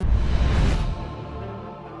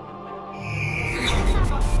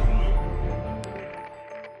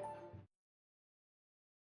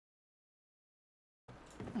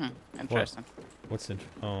interesting. What's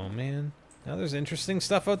oh man, now there's interesting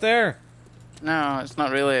stuff out there. No, it's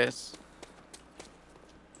not really. It's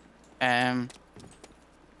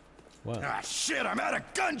What? Ah, shit! I'm out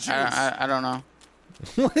of gun juice. I don't know.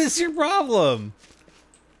 What is your problem?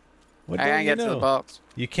 What I don't can't you get to know? the box.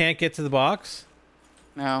 You can't get to the box?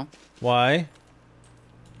 No, Why?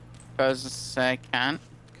 because I can't.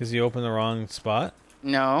 Because you opened the wrong spot?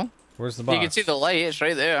 No. Where's the box? You can see the light. It's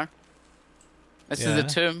right there. This is the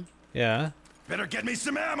tomb. Yeah. Better get me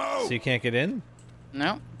some ammo. So you can't get in?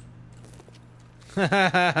 No.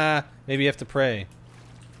 Maybe you have to pray.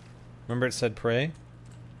 Remember it said pray?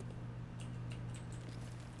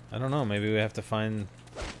 I don't know. Maybe we have to find...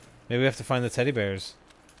 Maybe we have to find the teddy bears.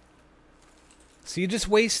 So you just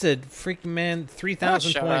wasted, freaking man,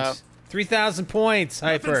 3,000 shut points. up. 3,000 points,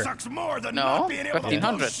 Nothing Hyper. sucks more than No, not being able to blow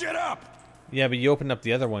 1,500. shit up. Yeah, but you opened up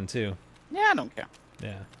the other one too. Yeah, I don't care.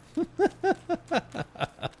 Yeah. I'm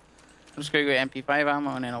just gonna go MP5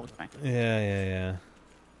 ammo and then I'll be fine. Yeah.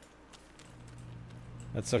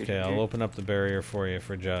 That's okay. I'll open up the barrier for you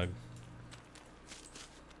for Jug.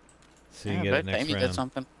 So you can get it About next time you did round.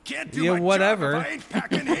 something. Can't do Yeah, my whatever. job if I ain't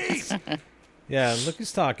packing heat. Yeah, look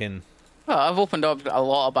who's talking. Well, I've opened up a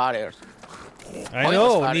lot of barriers. I Pointless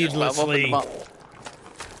know, barriers, but I've opened needlessly. them up.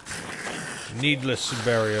 Needless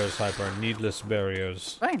barriers, Hyper. Needless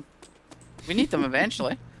barriers. Fine. We need them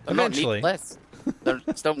eventually. They're Eventually. not needless. They're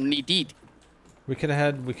still needed. We could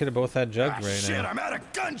have both had Jug Ah, right shit! now. I'm out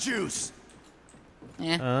of gun juice.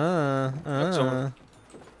 Yeah.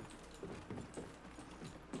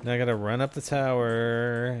 Now I gotta run up the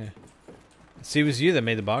tower. See, it was you that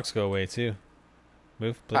made the box go away too.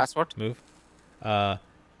 Move, please. Password? Move. Get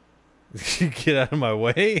out of my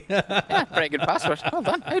way. Yeah, pretty good password. Well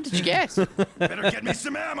done. How did you guess? Better get me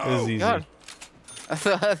some ammo. It was easy. God. I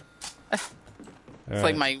thought it's All like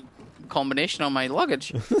right. my combination on my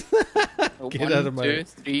luggage. Get out of my. 1, 2,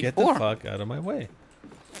 3, Get 4. the fuck out of my way.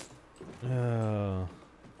 Oh.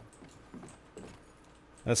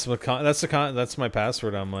 That's my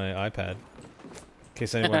password on my iPad. In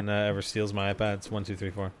case anyone ever steals my iPad, it's 1 2 3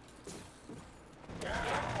 4.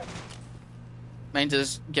 Mine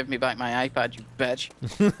does give me back my iPad, you bitch.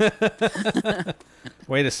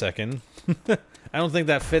 Wait a second. I don't think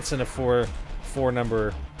that fits in a four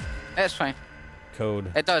number It's fine.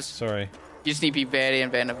 code. It does. Sorry. You just need to be very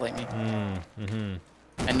inventive like me.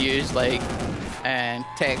 And use like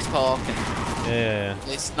text talk and Yeah.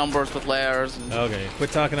 place numbers with letters. And... Okay.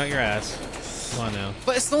 Quit talking out your ass. Come on now.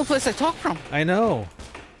 But it's the only place I talk from. I know.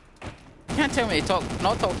 You can't tell me to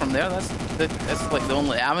not talk from there. That's like the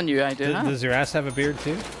only avenue I do have. Does your ass have a beard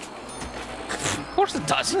too? Of course it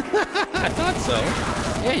does. I thought so.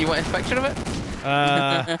 Yeah, you want a picture of it?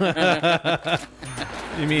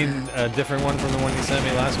 You mean a different one from the one you sent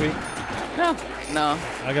me last week? No.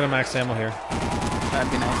 I got a max ammo here. That'd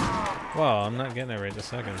be nice. Well, I'm not getting it right this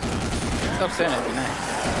second. So. Stop saying it'd be nice.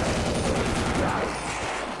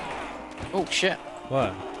 Oh shit.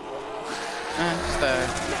 What? Just a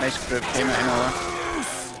nice group came out of nowhere.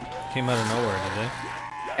 Came out of nowhere, did they?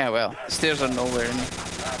 Yeah, well, the stairs are nowhere in it.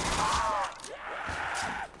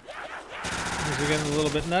 We're getting a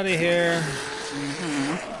little bit nutty here.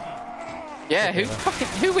 Yeah,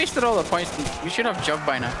 who wasted all the points? We should have Jug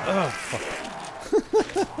by now. Oh, fuck.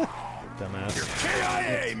 Dumbass.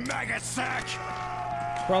 KIA, maggot sack.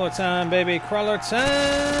 Crawler time, baby. Crawler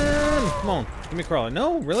time. Come on. Give me a crawler.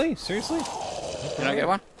 No, really? Seriously? Can I get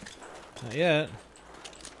one? Not yet.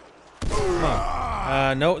 Come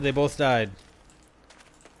on. No, they both died.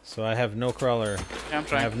 So I have no crawler. Yeah, I'm I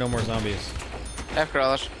trying. have no more zombies. F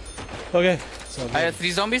crawlers. Okay. So I had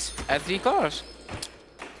 3 zombies. I had 3 crawlers.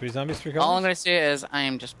 3 zombies, 3 All I'm crawlers? gonna say is I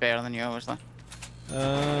am just better than you, obviously.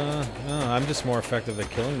 I'm just more effective at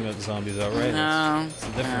killing the zombies outright. No. That's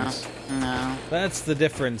the difference. No. That's the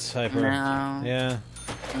difference, Hyper. No. Yeah.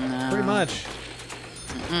 No. Pretty much.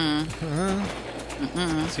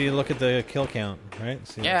 So you look at the kill count, right?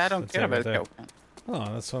 See, Yeah, I don't that's care it about right the there. kill count.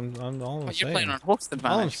 Oh, that's what I'm all I'm But saying. you're playing on host All I'm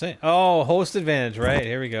advantage. saying. Oh, host advantage, right?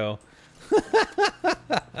 Here we go.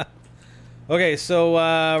 Okay, so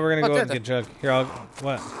we're gonna go ahead and get Jug. Here,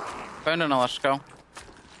 what? Found another skull.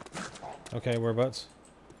 Okay, whereabouts?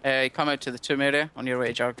 You come out to the tomb area on your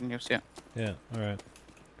way, Jug, and you'll see it. Yeah. All right.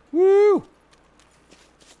 Woo!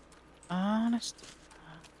 Honest.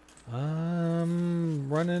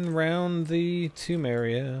 Running around the tomb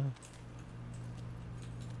area.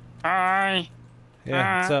 Hi.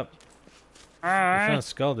 Yeah, what's up? You Hi. found a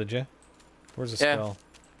skull, did you? Where's the Yeah. skull?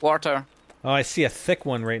 Water. Oh, I see a thick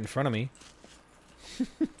one right in front of me.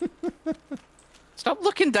 Stop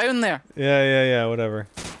looking down there. Yeah, whatever.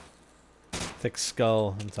 Thick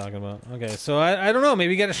skull I'm talking about. Okay, so I don't know.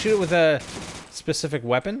 Maybe you got to shoot it with a specific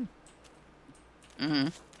weapon? Mm-hmm.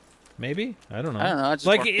 Maybe? I don't know. I don't know. It's just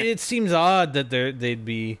Like, working. it seems odd that they'd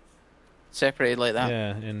be... Separated like that. Yeah,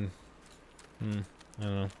 and... I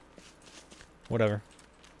don't know. Whatever.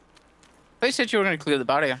 They said you were going to clear the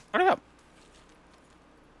barrier. Hurry up.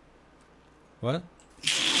 What?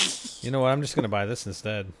 You know what? I'm just going to buy this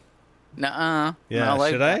instead. Nuh-uh. Yeah, Not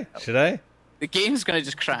like should that. I? Should I? The game's going to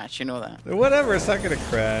just crash, you know that. Whatever, it's not gonna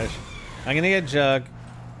crash. I'm gonna get Jug.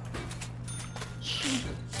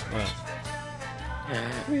 What?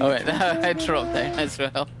 Oh wait, I dropped down as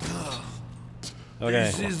well. Okay.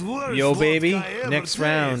 This is worse Yo, baby. vodka I ever Next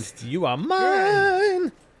round. taste. You are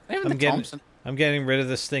mine. Even I'm the Thompson. getting rid of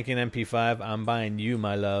this stinking MP5. I'm buying you,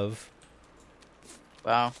 my love.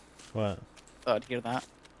 Wow. What? Thought I'd hear that.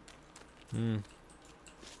 Hmm.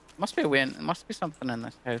 Must be a win. There must be something in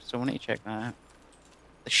this house, so we need to check that out.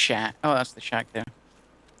 The shack. Oh, that's the shack there.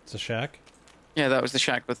 It's a shack? Yeah, that was the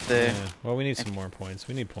shack with the... Yeah. Well, we need some more points.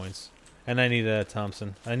 We need points. And I need a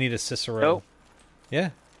Thompson. I need a Cicero. Nope.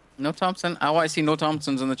 Yeah. No Thompson? I want to see no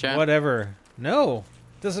Thompsons in the chat. Whatever. No.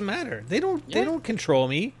 Doesn't matter. They don't Yeah. they don't control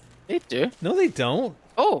me. They do. No, they don't.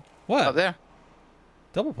 Oh! What? Up there.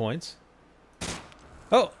 Double points.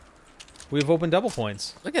 Oh. We've opened double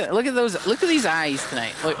points. Look at those. Look at these eyes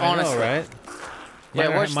tonight. Like, honestly. I know, right?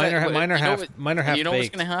 Yeah, watch mine that. are, mine are You know half. what- Mine are half You know what's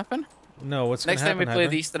baked. going to happen? No, what's Next gonna time we happen? play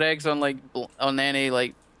Hyper? the Easter eggs on like on any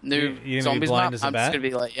like new You're gonna be zombies blind map, as a I'm bat? just gonna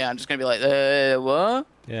be like, yeah, I'm just gonna be like, what?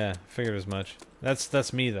 Yeah, figured as much.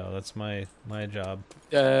 That's me though. That's my job.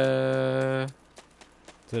 Did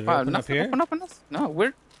it Wow, open up nothing here? open up on this? No,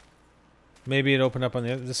 we're Maybe it opened up on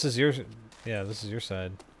the other. This is your. Yeah, this is your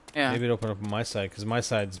side. yeah. Maybe it opened up on my side because my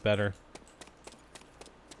side's better.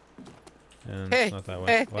 And Hey, it's not that way.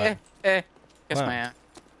 hey, What? hey. Kiss What? my ass.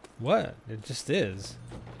 What? It just is.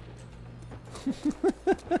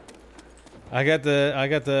 I got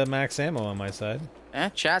the max ammo on my side. Yeah,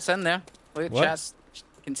 chat's in there. Look at What? chat's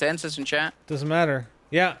consensus in chat. Doesn't matter.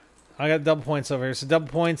 Yeah, I got double points over here. So double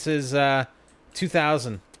points is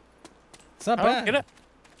 2,000. It's not Oh, bad. get it.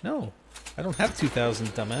 No, I don't have 2,000,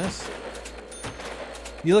 dumbass.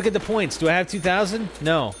 You look at the points. Do I have 2,000?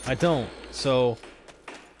 No, I don't. So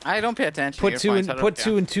I don't pay attention put to two your and points. put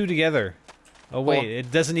two and two together. Oh wait, Four.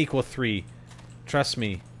 it doesn't equal 3. Trust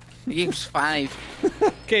me. The game's 5.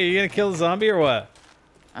 Okay, you gonna kill the zombie or what?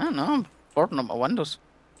 I don't know. I'm boarding up my windows.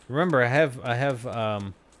 Remember, I have. I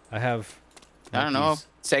don't know. monkeys.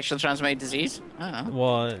 Sexually transmitted disease? I don't know.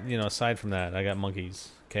 Well, you know, aside from that, I got monkeys.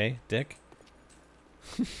 Okay, dick.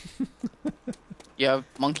 You have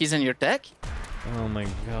monkeys in your dick? Oh my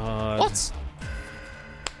god. What?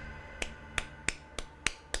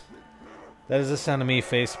 That is the sound of me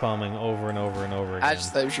face palming over and over and over again. I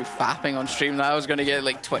just thought it was you fapping on stream. That I was gonna get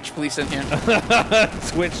like Twitch police in here.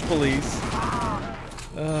 Twitch police.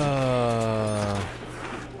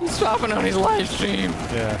 He's fapping on his live stream.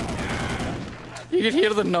 Yeah. You can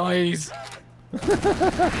hear the noise.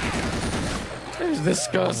 It's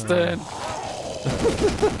disgusting.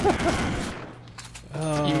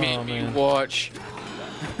 You made me man. watch.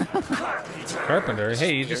 Carpenter.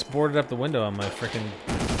 Hey, you just boarded up the window on my freaking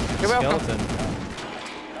You're welcome. skeleton.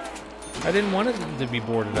 I didn't want it to be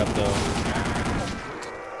boarded up though.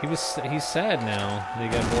 He's sad now that he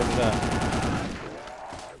got boarded up.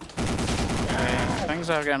 Okay, things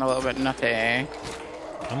are getting a little bit nutty.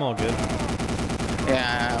 I'm all good.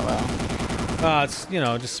 Yeah, well. It's, you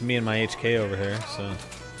know, just me and my HK over here, so.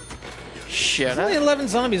 Shut There's only up. 11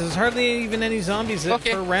 zombies. There's hardly even any zombies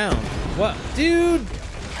Okay. per round. What? Dude!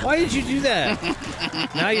 Why did you do that?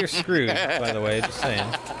 Now you're screwed, by the way, just saying.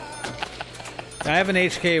 I have an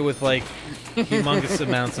HK with, like, humongous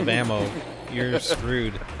amounts of ammo. You're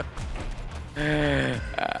screwed. Because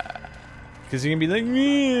you're going to be like,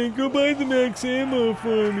 yeah, go buy the max ammo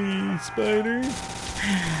for me, Spider.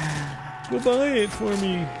 Go buy it for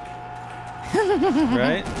me.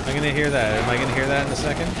 Right? I'm going to hear that. Am I going to hear that in a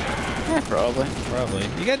second? Yeah, probably. Probably.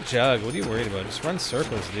 You got Jug. What are you worried about? Just run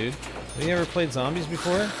circles, dude. Have you ever played zombies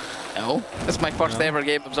before? No. This is my first No. ever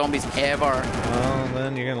game of zombies ever. Well,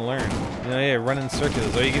 then you're gonna learn. You know, yeah, run in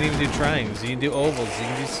circles. Or you can even do triangles. You can do ovals.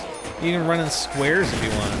 You can run in squares if you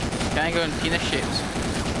want. Can I go in penis shapes?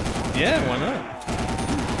 Yeah, why not?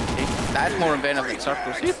 Okay. That's more inventive than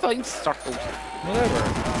circles. You think circles? Whatever.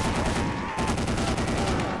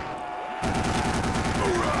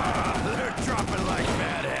 They're dropping like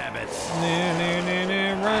bad habits.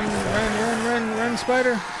 Run,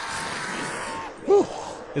 Spider. Whew.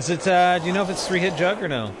 Is it, do you know if it's 3-hit Jug or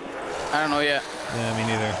no? I don't know yet. Yeah, me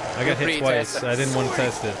neither. I got Feel free hit to twice. test it. I didn't want to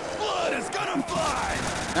test it. Blood is gonna fly.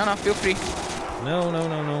 No, feel free. No.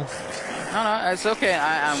 No, it's okay.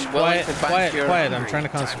 I'm willing to back your quiet. I'm trying to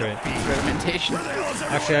concentrate. experimentation.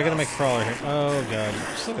 Actually, I gotta make a crawler here. Oh god,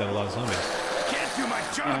 still got a lot of zombies. Can't do my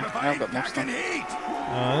job if I I've ain't got more packing stuff. heat.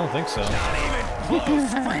 I don't think so. Not even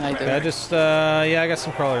close. I do. Okay, I just, yeah, I got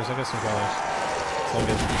some crawlers. It's all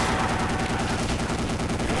good.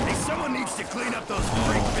 Hey, someone needs to clean up those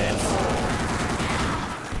freak bits.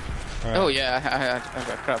 Alright. Oh yeah, I've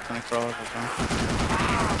got crap ton of crawlers as well.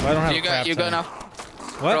 Well, I don't have You a crap got ton. enough?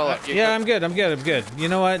 What? crawler? You Yeah, got- I'm good. You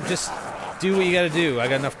know what? Just do what you gotta do. I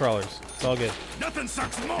got enough crawlers. It's all good. Nothing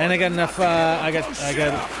sucks more. And I got than enough, not I being got able to blow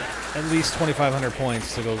shit up. at least 2,500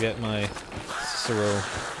 points to go get my Cicero.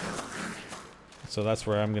 So that's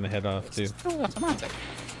where I'm gonna head off to. Oh, automatic.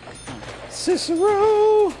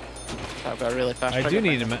 Cicero! I've got a really fast. I do trigger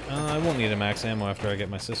need finger. I won't need a max ammo after I get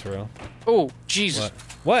my Cicero. Oh Jesus!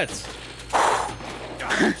 What?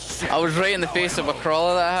 I was right in the face of a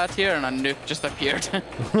crawler that I had here, and a nuke just appeared.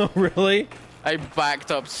 What? Really? I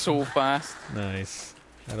backed up so fast. Nice.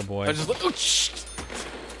 I Attaboy. was just like, oh shh!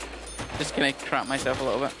 Just gonna crap myself a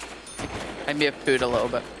little bit. I may have pooed a little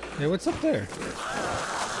bit. Hey, what's up there?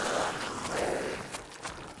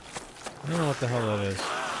 I don't know what the hell that is.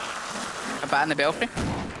 A bat in the belfry.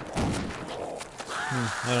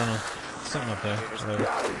 I don't know. Something up there.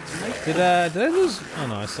 Whatever. Did I lose? Oh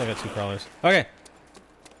no, I still got 2 crawlers. Okay.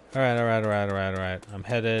 Alright. I'm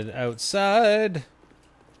headed outside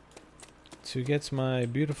to get my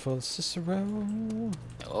beautiful Cicero.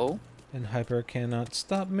 Oh. And Hyper cannot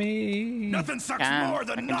stop me. Nothing sucks Can. more I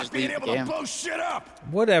than can not just being leave the able to game. blow shit up.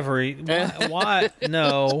 Whatever. What?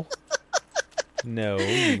 No. No.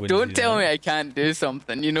 You wouldn't Don't do tell that. me I can't do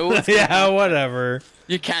something. You know what's Yeah, whatever.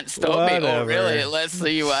 You can't stop me. Oh, Whatever. really? Let's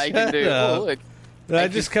see what I can Shut do. up. Oh, look. I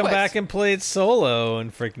can just come quit. back and play it solo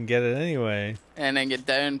and freaking get it anyway. And then get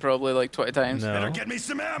down probably like 20 times. Better No. get me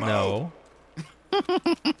some ammo. No.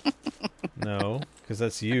 No, because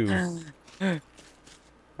that's you.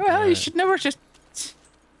 Well, you should never just...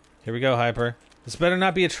 Here we go, Hyper. This better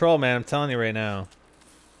not be a troll, man. I'm telling you right now.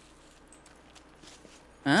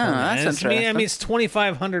 Oh, that's And it's interesting. I mean, it's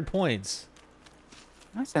 2,500 points.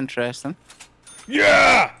 That's interesting.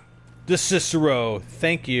 Yeah! The Cicero.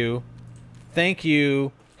 Thank you. Thank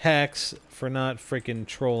you, Hex, for not freaking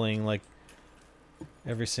trolling like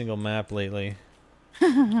every single map lately.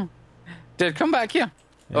 Dude, come back here.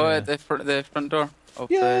 Oh, Yeah. at the front door. Of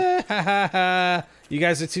Yeah! You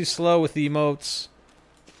guys are too slow with the emotes.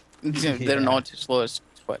 They're Yeah. not too slow as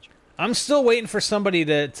Twitch. I'm still waiting for somebody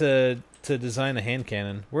to design a hand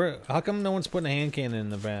cannon. How come no one's putting a hand cannon in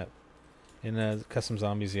the map in Custom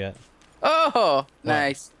Zombies yet? Oh,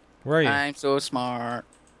 nice. Where are you? I'm so smart.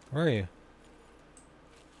 Where are you?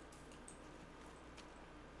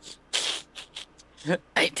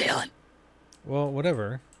 Hey, Dylan. Well,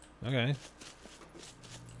 whatever. Okay.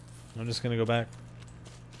 I'm just gonna go back.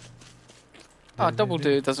 Oh, double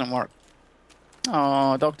do doesn't work.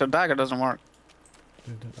 Oh, Dr. Dagger doesn't work.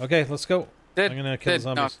 Okay, let's go. Dude, I'm gonna kill dude,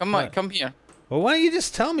 zombies. no, come on, What? come here. Well, why don't you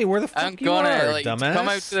just tell me where the fuck I'm you gonna are, like dumbass? come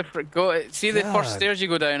out to the go. See the God. first stairs you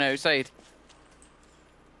go down outside.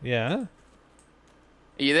 Yeah.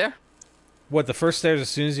 Are you there? What? The first stairs as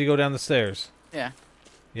soon as you go down the stairs. Yeah.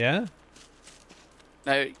 Yeah.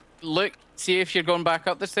 Now look. See if you're going back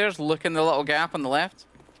up the stairs. Look in the little gap on the left.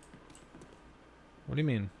 What do you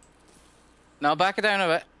mean? Now back it down a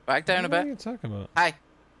bit. Back down a What are bit. you talking about? Hi.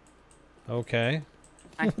 Okay.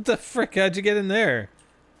 Hi. What the frick? How'd you get in there?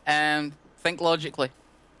 And think logically.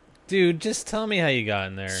 Dude, just tell me how you got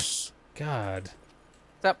in there. God.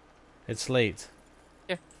 What's up? It's late.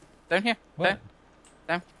 Here. Down here. What? Down.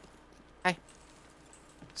 Down. Hi.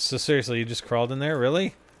 So seriously, you just crawled in there?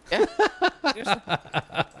 Really? Yeah. Seriously.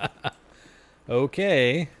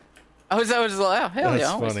 Okay. I was like, oh, hell That's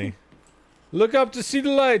yeah. funny. Look up to see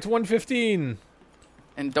the light, 115.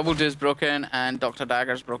 And Double Do's broken and Dr.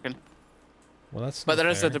 Dagger's broken. Well, that's But not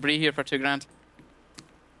there is fair. a debris here for $2,000.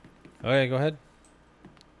 Okay, go ahead.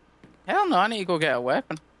 Hell no, I need to go get a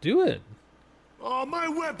weapon. Do it. Oh, my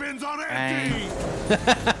weapon's on empty.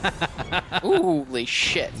 Holy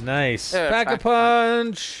shit. Nice. There, Pack a pack a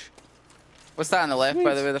punch. What's that on the left, by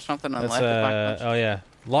Sweet. the way? There's something on the That's left. oh yeah.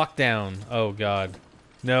 Lockdown. Oh god.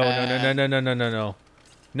 No, Uh, no.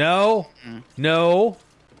 No. No.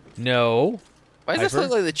 No. Why does this Hyper?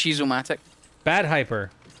 look like the Cheezomatic? Bad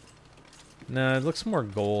Hyper. No, it looks more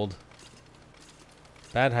gold.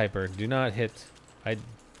 Bad Hyper. Do not hit.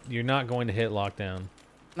 You're not going to hit lockdown.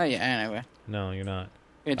 No, yeah, anyway. No, you're not.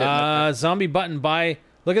 You didn't Zombie button buy.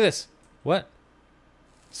 Look at this. What?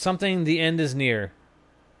 Something the end is near.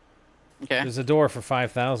 okay. There's a door for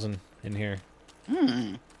 5,000 in here.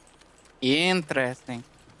 Interesting.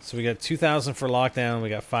 So we got 2,000 for lockdown. We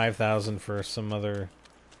got 5,000 for some other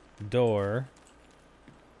door,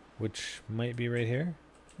 which might be right here.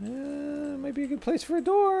 Might be a good place for a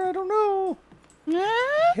door. I don't know.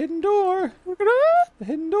 Hidden door. The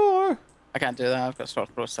hidden door. I can't do that. I've got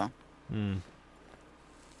stock close down.